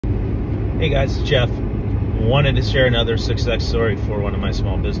Hey guys, it's Jeff. Wanted to share another success story for one of my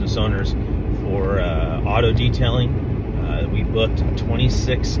small business owners for auto detailing. We booked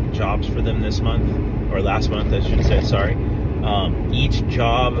 26 jobs for them this month, or last month I should say, sorry. Each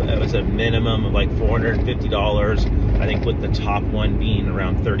job was a minimum of like $450, I think, with the top one being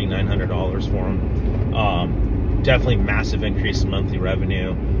around $3,900 for them. Definitely massive increase in monthly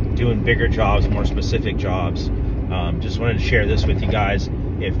revenue, doing bigger jobs, more specific jobs. Just wanted to share this with you guys.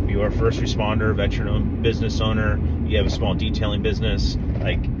 If you're a first responder, veteran-owned business owner, you have a small detailing business,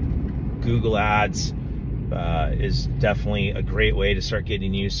 like Google Ads is definitely a great way to start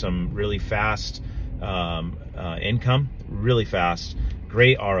getting you some really fast income, really fast,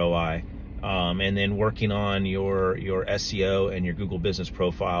 great ROI, and then working on your SEO and your Google business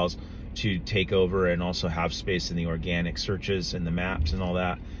profiles to take over and also have space in the organic searches and the maps and all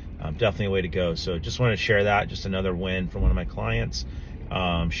that. Definitely a way to go. So just wanted to share that, just another win for one of my clients.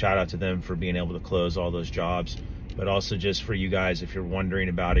 Shout out to them for being able to close all those jobs, but also just for you guys, if you're wondering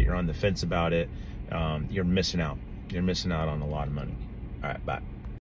about it, you're on the fence about it, you're missing out. You're missing out on a lot of money. All right, bye.